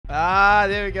Ah,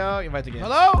 there we go. Invite again.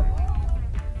 Hello?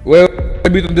 Well, I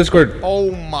beat on Discord. Oh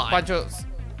my. Pancho,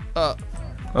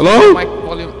 Hello? mic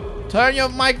volume. Turn your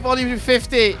mic volume to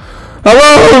 50.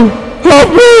 Hello? Help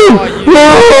me!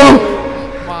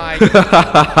 Oh my.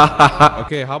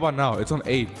 Okay, how about now? It's on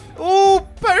 8. Oh,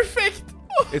 perfect.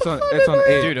 It's on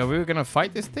 8. Dude, are we gonna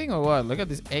fight this thing or what? Look at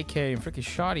this AK and freaking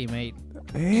shoddy, mate.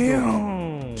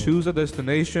 Damn. Choose a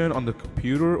destination on the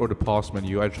computer or the pause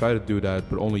menu. I try to do that,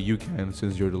 but only you can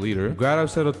since you're the leader. Grab a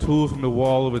set of tools from the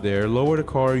wall over there. Lower the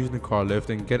car using the car lift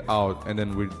and get out. And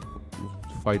then we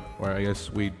fight, or I guess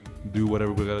we do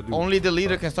whatever we gotta do. Only the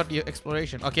leader can start the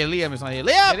exploration. Okay, Liam is not here.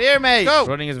 Liam! Get here, mate! Go!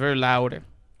 Running is very loud.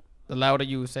 The louder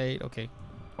you say it, okay.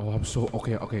 Oh, I'm so...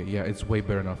 Okay, yeah, it's way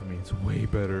better now for me. It's way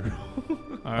better.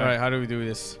 Alright, how do we do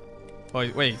this? Oh,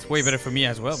 wait, it's way better for me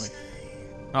as well, mate.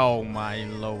 Oh my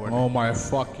lord. Oh my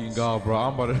fucking god, bro.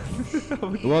 I'm about to...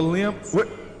 Well, Liam... What?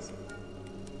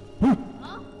 Huh?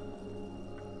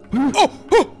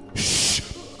 Oh! Shh!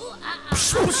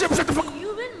 Shut the fuck up!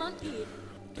 Human monkey.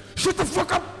 Shut the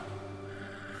fuck up!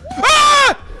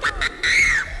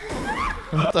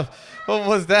 What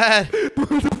was that?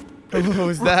 What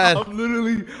was that? I'm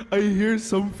literally... I hear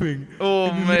something.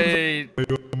 Oh, mate.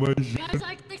 Guys,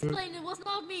 I can explain. It was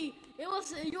not me. It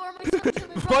was you are my sunshine.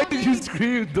 Why did you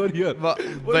scream, Donia?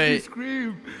 Why did you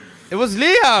scream? It was We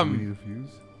Liam! need a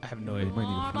fuse? I have no idea. Might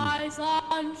need a My fuse.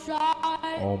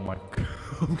 sunshine. Oh my god.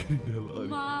 I'm getting the hell out of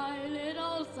My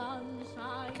little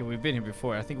sunshine. Okay, we've been here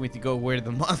before. I think we need to go where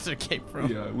the monster came from.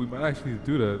 here. Yeah, we might actually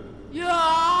do that. You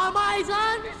are my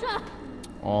sunshine.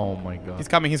 Oh my god. He's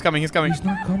coming, he's coming, he's coming. He's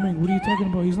not coming. What are you talking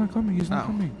about? He's not coming. He's not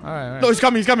coming. Alright. No, he's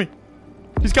coming, he's coming.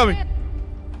 He's coming.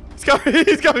 He's coming,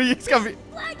 he's coming, he's coming.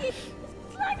 Flaggy.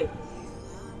 Flaggy.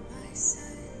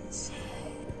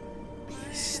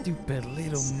 Stupid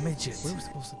little midget. What are we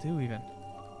supposed to do even?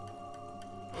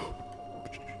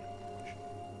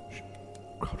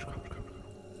 Crouch.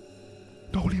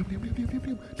 No, Liam.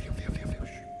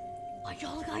 Why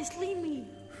y'all guys leave me?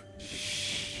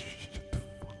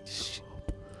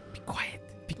 Be quiet.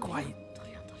 Be quiet.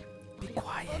 Be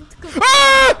quiet. Go.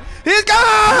 Ah! He's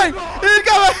coming! He's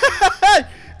coming!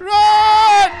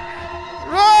 Run!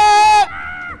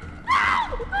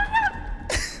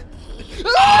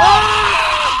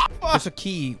 Ah! There's a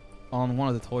key on one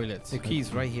of the toilets. The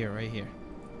key's right here, right here.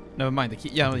 Never mind, the key.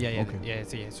 Yeah, okay. Yeah,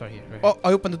 it's right here. Right oh,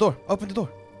 I opened the door. Open the door.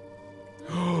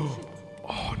 Oh,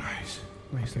 nice.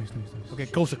 Nice. Okay,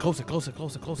 closer.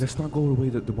 Let's not go the way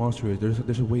that the monster is.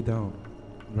 There's a way down.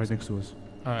 Right next to us.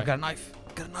 Alright. I got a knife.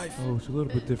 Oh, it's a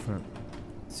little bit different.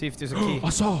 See if there's a key. I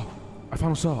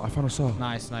found a saw.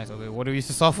 Nice. Okay, what do we use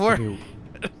the saw for? Okay.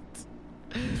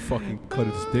 He fucking cut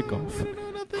his dick off.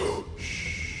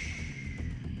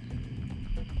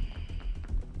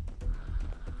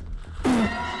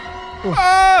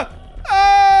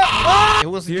 Who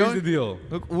wants to Here's join? the deal.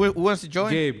 Who wants to join?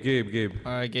 Gabe.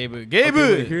 Alright, Gabe. Okay,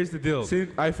 wait, here's the deal.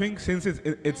 Since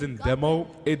it's in demo,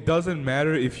 it doesn't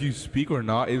matter if you speak or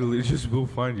not. It just will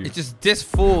find you. It's just this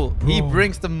fool. He Bro.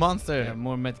 brings the monster. Yeah,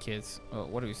 more medkits. Oh,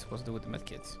 what are we supposed to do with the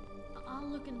medkits? I'll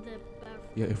look in the bathroom.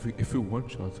 Yeah, if it one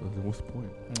shots us, then what's the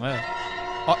point? Yeah.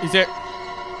 Oh, he's there.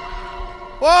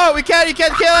 Whoa, you can't kill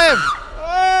him.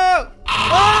 Oh!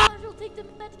 She'll take the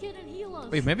medkit and heal us.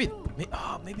 Wait, maybe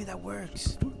that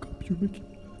works. Fuck up, you're making.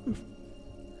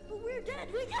 But we're dead.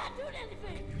 We can't do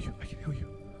anything. I can heal you.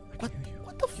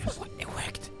 What the fuck? It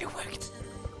worked.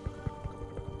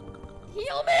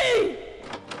 Heal me.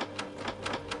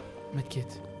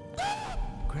 Medkit.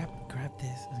 Grab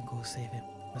this and go save him.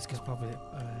 Let's get probably.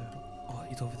 Oh,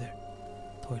 he's over there.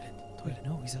 Toilet.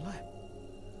 No, he's alive.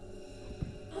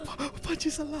 Punch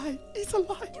is alive. He's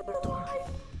alive.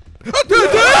 Go!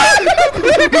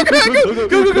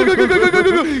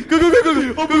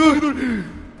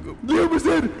 Liam is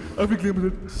dead. I think Liam is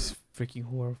dead. This is freaking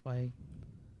horrifying.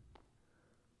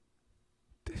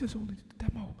 This is only the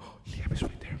demo. Liam is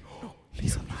right there. No,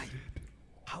 He's alive.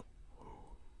 How?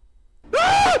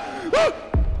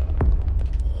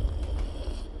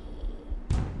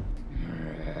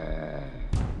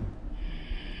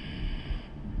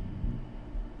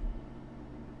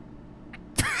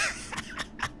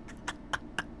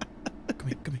 Come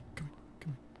here.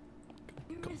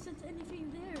 There isn't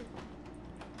anything there.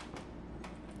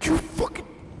 You fucking.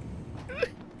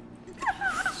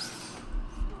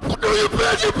 No, you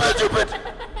bitch! You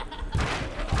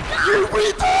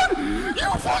retard! You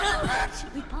fucking bitch!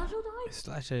 Wait, Pancho died?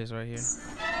 Slasher is right here.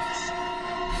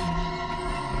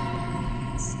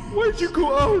 Why'd you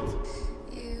go out?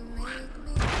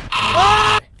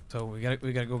 So we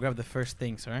gotta go grab the first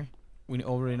things, alright? We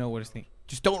already know what this thing.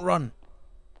 Just don't run.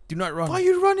 Do not run. Why are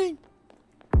you running?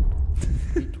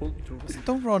 He told me to run.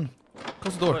 Don't run.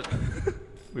 Close the door. What?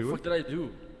 Wait, What did I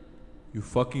do? You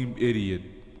fucking idiot.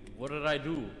 What did I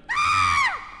do?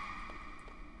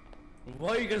 Why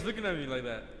are you guys looking at me like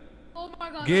that? Oh my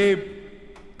god. Gabe,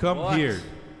 come What? here.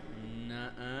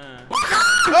 Nuh-uh.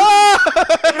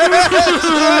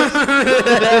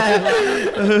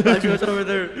 That's what's over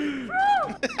there. You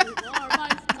are my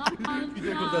sunshine. You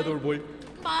don't close that door, boy.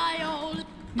 My old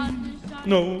sunshine.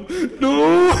 No.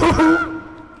 No.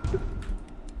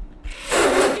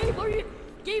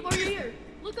 Gabe, are you here?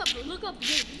 Look up,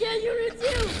 Gabe. Yeah, it's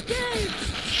you, Gabe.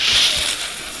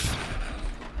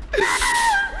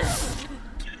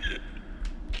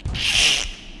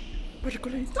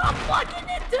 Stop fucking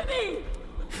into me!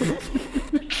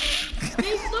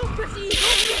 Gabe, don't proceed.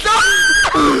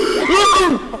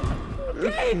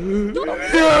 Gabe, don't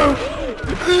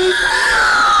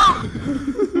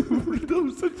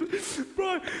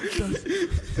Bro,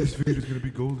 this video's gonna be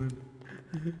golden.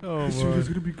 Oh, This video's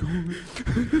gonna be golden.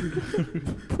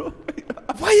 Bro,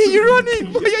 why are you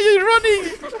running? Why are you running?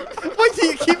 Why do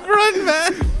you keep running,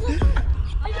 man?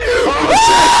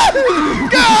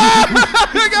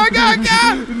 Go! Go!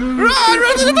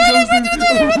 Run to the toilet! Run to the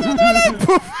toilet! Run to the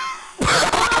toilet!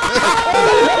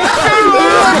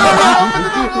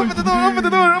 Open the door! Open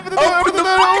the door! Open the door! Open the door! Open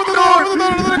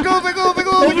the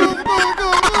door!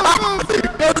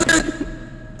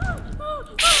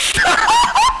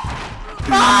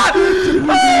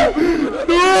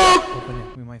 Open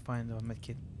it. We might find a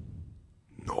medkit.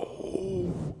 no.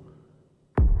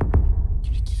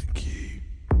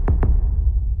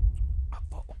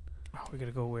 We're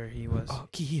gonna go where he was. Oh,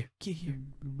 key here. Key here.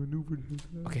 Maneuvered.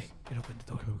 Okay, get open the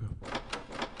door. Okay.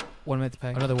 One med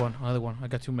pack. Another one. I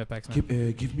got 2 med packs now.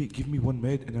 Give me one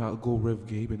med, and I'll go rev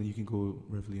Gabe, and then you can go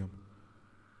rev Liam.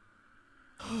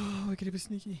 Oh, we're gonna be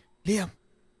sneaky. Liam.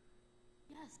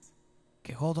 Yes.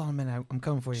 Okay, hold on a minute. I'm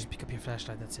coming for you. Just pick up your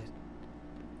flashlight. That's it.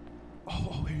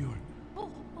 Oh, here you are. Oh.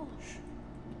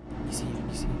 You see him.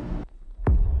 You see him.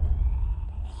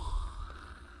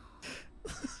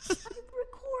 I'm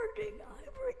recording.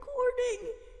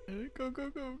 Go.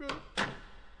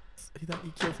 He thought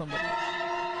he killed somebody.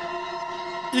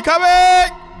 You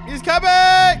coming? He's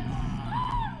coming!